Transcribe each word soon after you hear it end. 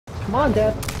Come on,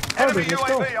 Dad. Harvey, let's go.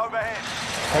 UAV overhead.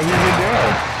 How did you get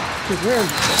down? Dude, we're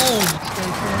home.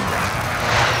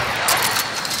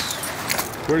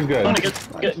 We're good. Tony,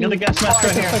 get the gas mask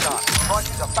right here.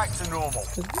 Prices are back to normal.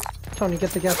 Tony,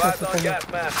 get the gas mask.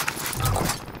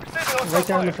 Right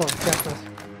down the floor. Gas mask.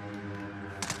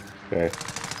 Okay.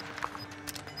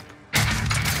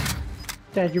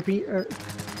 Dad, you're beat.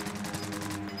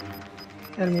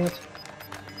 Enemy is.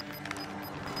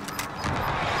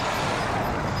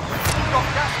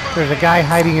 There's a guy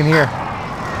hiding in here.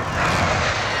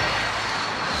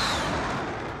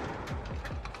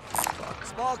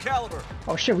 Small caliber.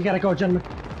 Oh shit, we gotta go, gentlemen.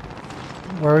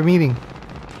 Where are we meeting?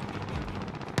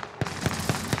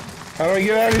 How do I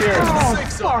get out of here? Oh,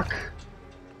 fuck!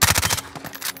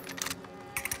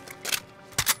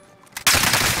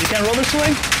 You can't roll this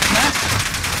way,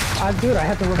 Matt? Dude, I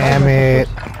had to revive Damn it.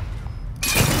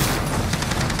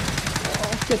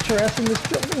 Oh, get your ass in this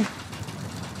building.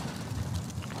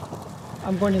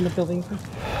 I'm going in the building.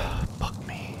 Fuck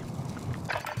me.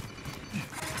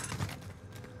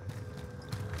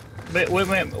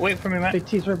 Wait for me, Matt. Big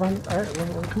T's right behind. Alright,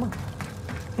 come on.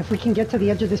 If we can get to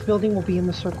the edge of this building, we'll be in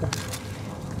the circle.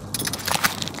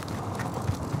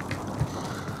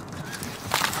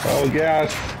 Oh,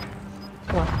 gas.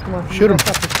 Come on, come on. Shoot him.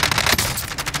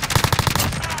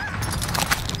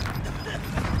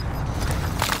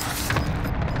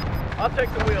 I'll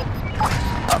take the wheel.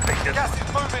 Gas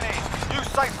is moving in. New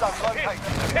safe zone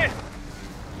located.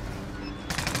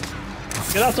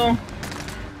 Get out, Tom.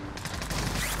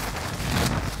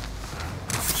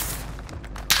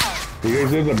 You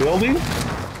guys in the building?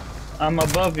 I'm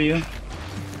above you.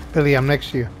 Billy, I'm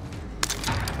next to you.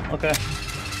 Okay.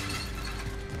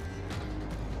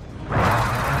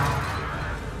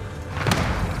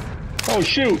 Oh,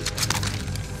 shoot.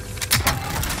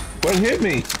 What hit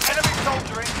me? Enemy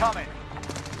soldier incoming.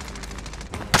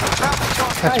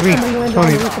 That's Guys, me. somebody landed on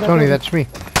Tony, the roof of that Tony, building. that's me.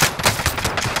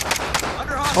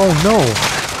 Oh no.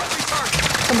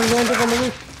 Somebody landed on the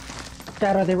roof.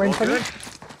 Dad, are they right in front of you?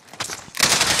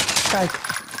 Guys,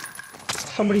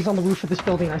 somebody's on the roof of this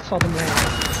building. I saw them land.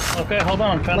 Okay, hold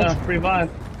on. I'm trying to revive.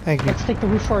 Thank you. Let's take the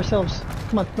roof for ourselves.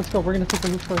 Come on, let's go. We're gonna take the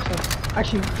roof for ourselves.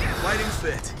 Actually, Lighting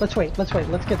fit. let's wait. Let's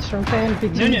get Storm Fan,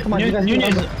 Big T. Union, Come on, you guys need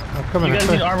Union, armor. I'm coming. you I'm guys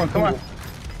need coming. armor. Come on.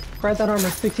 Grab that armor.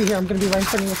 Big T here. I'm gonna be right in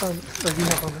front of you with armor. Or you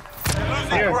have armor.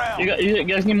 Losing Here, ground. you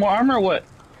guys need more armor or what?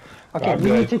 Okay, I'm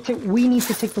we need good.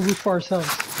 to take the roof for ourselves.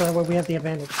 So that way we have the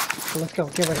advantage. So let's go.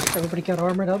 Get ready. Everybody get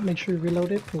armored up. Make sure you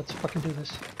reload it. Let's fucking do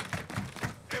this.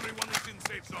 Everyone is in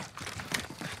safe zone.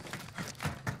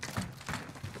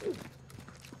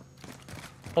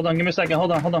 Hold on, give me a second.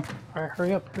 Hold on. All right,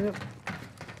 hurry up.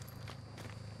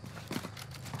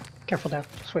 Careful, Dad.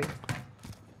 Just wait.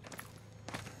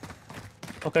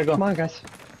 Okay, go. Come on, guys.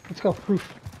 Let's go.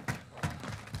 Roof.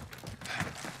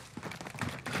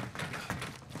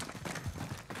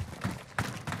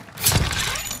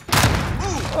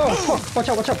 Oh, fuck. Watch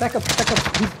out. Back up.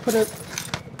 We put it.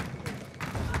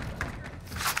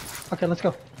 Okay, let's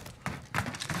go.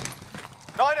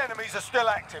 9 enemies are still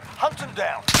active. Hunt them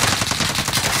down.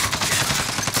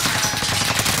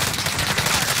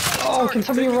 Oh, can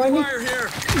somebody revive me?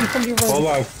 Can somebody revive Hold me?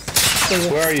 on.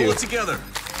 Where are you? Together.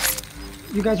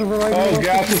 You guys are reviving me. Oh, real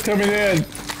gas quick. is coming in.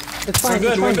 It's fine. We're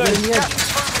good, It's we're fine. good. We're in the edge.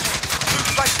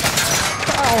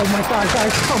 Oh my god,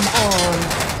 guys, come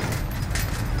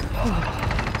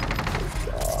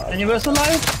on. Any of us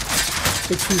alive?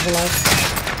 Big T's alive.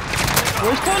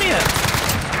 Where's Tony at?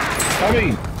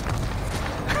 Coming.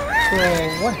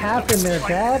 Bro, what happened there,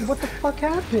 Dad? What the fuck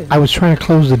happened? I was trying to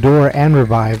close the door and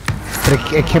revive, but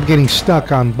it kept getting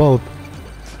stuck on both.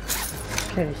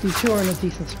 Okay, you two are in a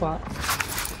decent spot.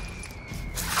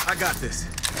 I got this.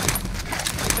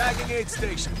 Tagging aid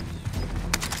station.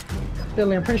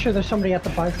 Billy, I'm pretty sure there's somebody at the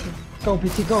bison. Go,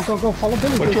 BT, go. Follow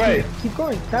Billy. Which BT. way? Keep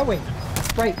going. That way.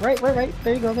 Right. There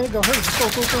you go. Hurry. Go.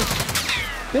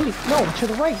 Billy, no, to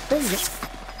the right. There you go.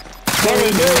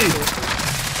 Coming, Billy.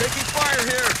 Taking fire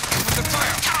here. Under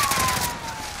fire.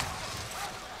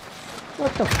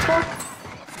 What the fuck?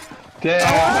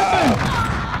 Damn.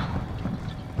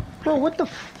 Bro, what the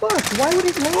fuck? Why would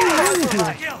it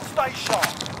land here? Stay sharp.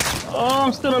 Oh,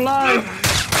 I'm still alive.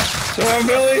 Come on,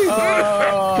 Billy. It's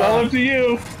all up to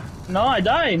you. No, I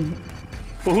died.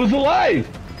 Well, who's alive?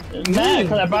 Matt,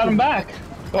 because I brought him back.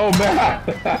 Oh, Matt.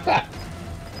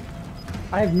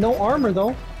 I have no armor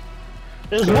though.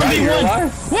 There's You're 1v1.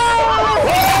 alive?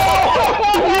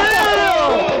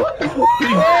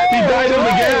 He died in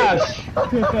the gas.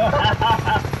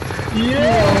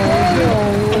 Yeah. No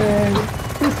way.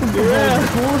 This is the most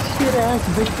bullshit ass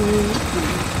victory.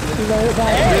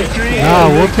 Victory. Ah,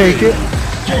 we'll take it.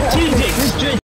 Strategic.